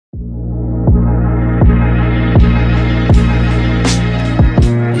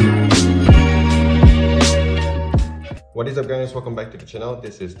What is up guys, welcome back to the channel.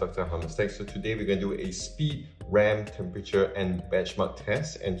 This is Dr. Hammerstack. So today we're going to do a speed, RAM, temperature and benchmark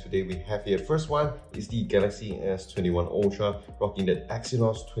test. And today we have here, first one is the Galaxy S21 Ultra, rocking that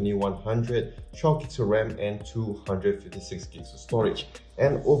Exynos 2100, 12 gigs of RAM and 256 gigs of storage.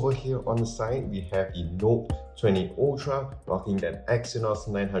 And over here on the side, we have the Note 20 Ultra, rocking that Exynos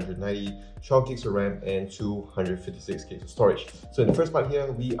 990, 12 gigs of RAM and 256 gigs of storage. So in the first part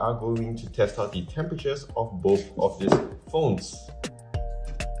here, we are going to test out the temperatures of both of these phones.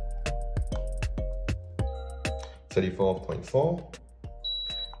 34.4,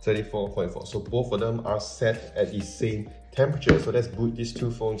 34.4. So both of them are set at the same temperature. So let's boot these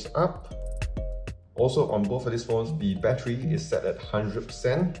two phones up. Also on both of these phones, the battery is set at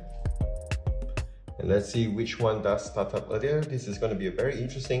 100%. And let's see which one does start up earlier. This is going to be a very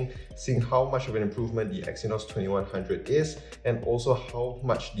interesting, seeing how much of an improvement the Exynos 2100 is, and also how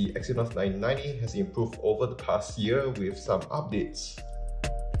much the Exynos 990 has improved over the past year with some updates.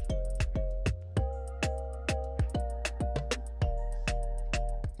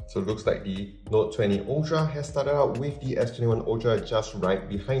 So it looks like the Note 20 Ultra has started out with the S21 Ultra just right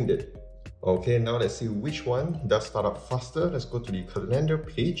behind it. Okay, now let's see which one does start up faster. Let's go to the calendar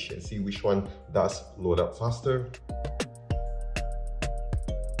page and see which one does load up faster.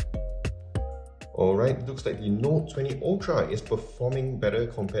 Alright, looks like the Note 20 Ultra is performing better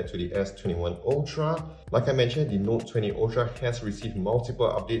compared to the S21 Ultra. Like I mentioned, the Note 20 Ultra has received multiple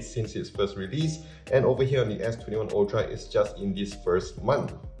updates since its first release, and over here on the S21 Ultra is just in this first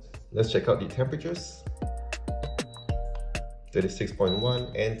month. Let's check out the temperatures.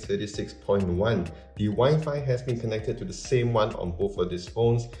 36.1 and 36.1. The Wi-Fi has been connected to the same one on both of these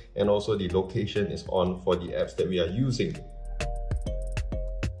phones, and also the location is on for the apps that we are using.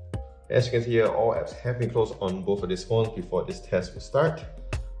 As you can see here, all apps have been closed on both of these phones before this test will start.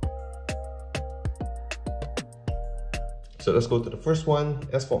 So let's go to the first one,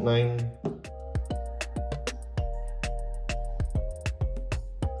 S49.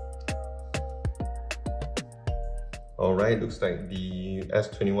 Alright, looks like the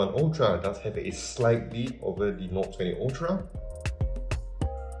S21 Ultra does have a slight lead over the Note 20 Ultra.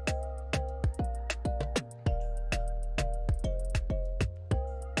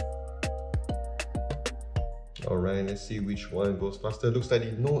 Alright, let's see which one goes faster. Looks like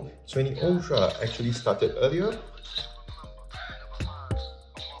the Note 20 Ultra actually started earlier.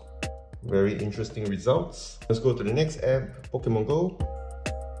 Very interesting results. Let's go to the next app, Pokemon Go.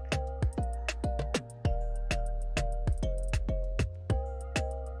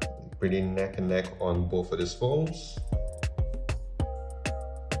 Pretty neck and neck on both of these phones.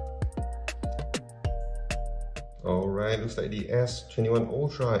 Alright, looks like the S21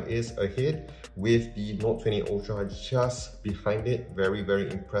 Ultra is ahead with the Note 20 Ultra just behind it. Very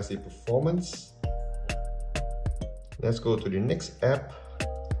impressive performance. Let's go to the next app.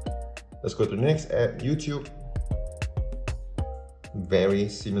 YouTube. Very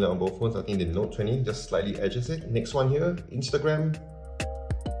similar on both phones. I think the Note 20 just slightly edges it. Next one here, Instagram.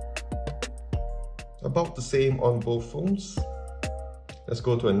 About the same on both phones. Let's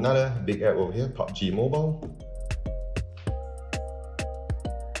go to another big app over here, PUBG Mobile.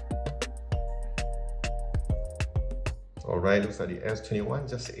 Alright, looks like the S21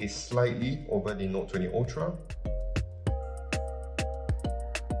 just a slightly over the Note 20 Ultra.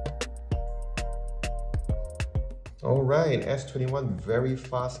 Alright, S21 very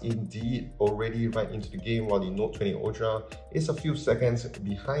fast indeed, already right into the game, while the Note 20 Ultra is a few seconds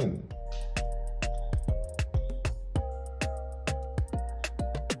behind.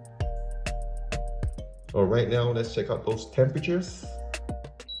 Alright, now let's check out those temperatures.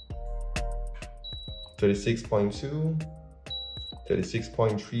 36.2,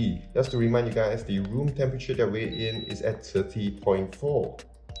 36.3. Just to remind you guys, the room temperature that we're in is at 30.4.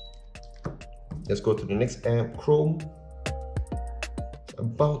 Let's go to the next app, Chrome.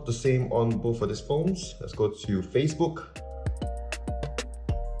 About the same on both of these phones. Let's go to Facebook.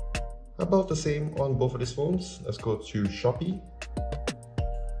 About the same on both of these phones. Let's go to Shopee.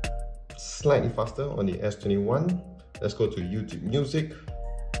 Slightly faster on the S21. Let's go to YouTube Music.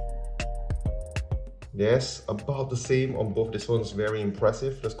 Yes, about the same on both these phones, very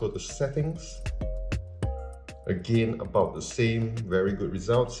impressive. Let's go to Settings. Again, about the same, very good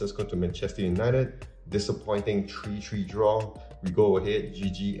results. Let's go to Manchester United. Disappointing 3-3 draw. We go ahead,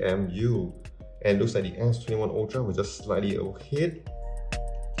 GGMU. And looks like the S21 Ultra was just slightly ahead.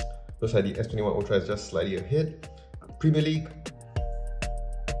 Looks like the S21 Ultra is just slightly ahead. Premier League.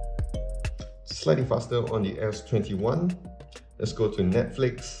 Slightly faster on the S21. Let's go to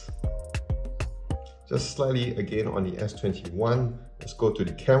Netflix. Just slightly again on the S21. Let's go to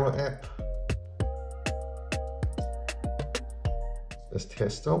the camera app. Let's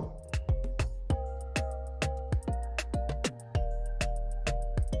test out.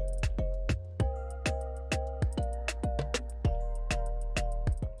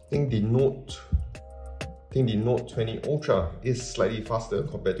 I think the Note 20 Ultra is slightly faster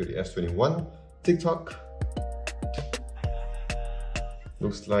compared to the S21. TikTok.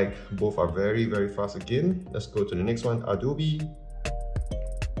 Looks like both are very, very fast again. Let's go to the next one. Adobe.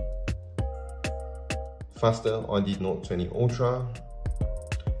 Faster on the Note 20 Ultra.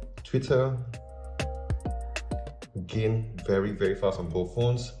 Twitter. Again, very, very fast on both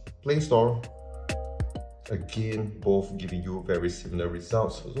phones. Play Store. Again, both giving you very similar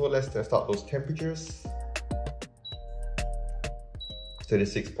results. So let's test out those temperatures.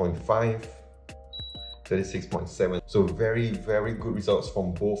 36.5, 36.7. So very, very good results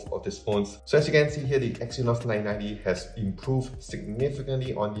from both of these phones. So as you can see here, the Exynos 990 has improved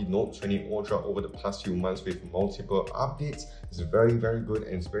significantly on the Note 20 Ultra over the past few months with multiple updates. It's very, very good,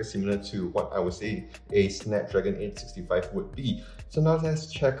 and it's very similar to what I would say a Snapdragon 865 would be. So now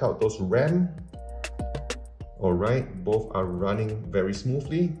let's check out those RAM. Alright, both are running very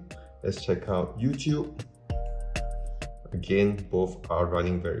smoothly. Let's check out YouTube. Again, both are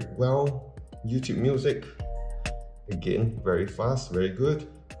running very well. YouTube Music. Again, very fast, very good.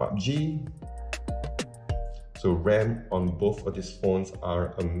 PUBG. So RAM on both of these phones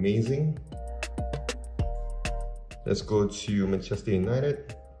are amazing. Let's go to Manchester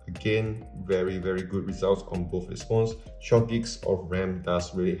United. Again, very, very good results on both these phones. Short gigs of RAM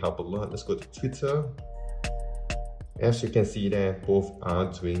does really help a lot. Let's go to Twitter. As you can see there, both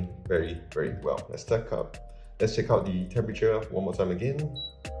are doing very, very well. Let's check out the temperature one more time again.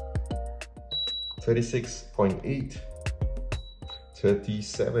 36.8,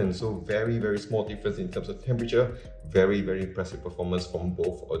 37. So very, very small difference in terms of temperature. Very, very impressive performance from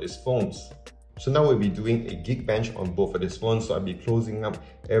both of these phones. So now we'll be doing a Geekbench on both of these phones. So I'll be closing up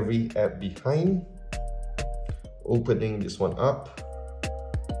every app behind, opening this one up.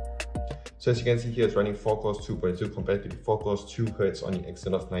 So as you can see here, it's running 4 cores 2.2 compared to the 4 cores 2 Hz on the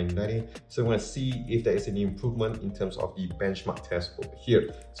Exynos 990. So we're going to see if there is any improvement in terms of the benchmark test over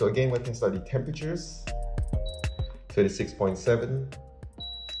here. So again, we'll test out the temperatures. 36.7,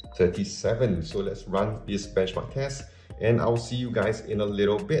 37. So let's run this benchmark test, and I'll see you guys in a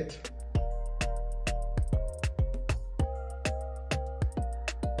little bit.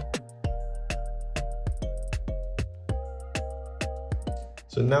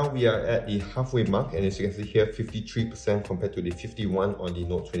 So now we are at the halfway mark, and as you can see here, 53% compared to the 51 on the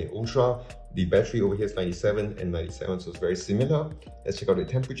Note 20 Ultra. The battery over here is 97 and 97, so it's very similar. Let's check out the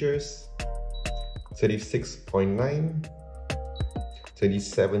temperatures. 36.9,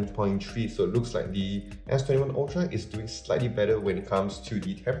 37.3. So it looks like the S21 Ultra is doing slightly better when it comes to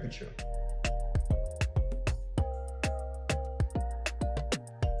the temperature.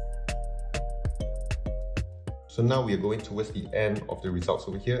 So now we are going towards the end of the results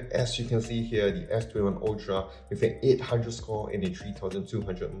over here. As you can see here, the S21 Ultra with an 800 score and a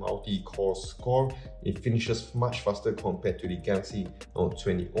 3200 multi-core score, it finishes much faster compared to the Galaxy Note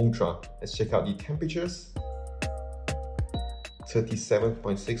 20 Ultra. Let's check out the temperatures.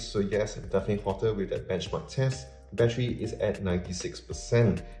 37.6, so yes, definitely hotter with that benchmark test. Battery is at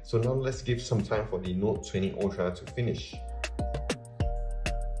 96%. So now let's give some time for the Note 20 Ultra to finish.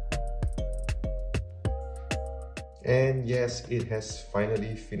 And yes, it has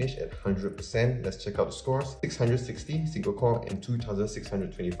finally finished at 100%. Let's check out the scores. 660 single core and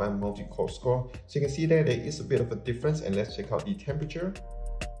 2625 multi-core score. So you can see there is a bit of a difference, and let's check out the temperature.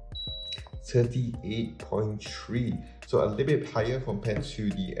 38.3, so a little bit higher compared to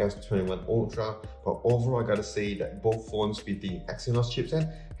the S21 Ultra, but overall I gotta say that both phones with the Exynos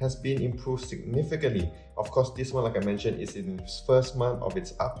chipset has been improved significantly. Of course, this one, like I mentioned, is in its first month of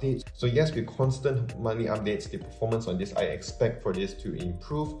its update. So yes, with constant monthly updates, the performance on this, I expect for this to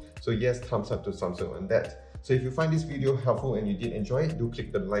improve. So yes, thumbs up to Samsung on that. So if you find this video helpful and you did enjoy it, do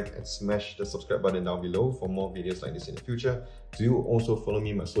click the like and smash the subscribe button down below for more videos like this in the future. Do also follow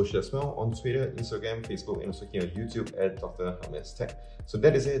me on my social as well on Twitter, Instagram, Facebook, and also here on YouTube at Dr. Hamas Tech. So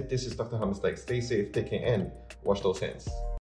that is it. This is Dr. Hamas Tech. Stay safe, take care, and wash those hands.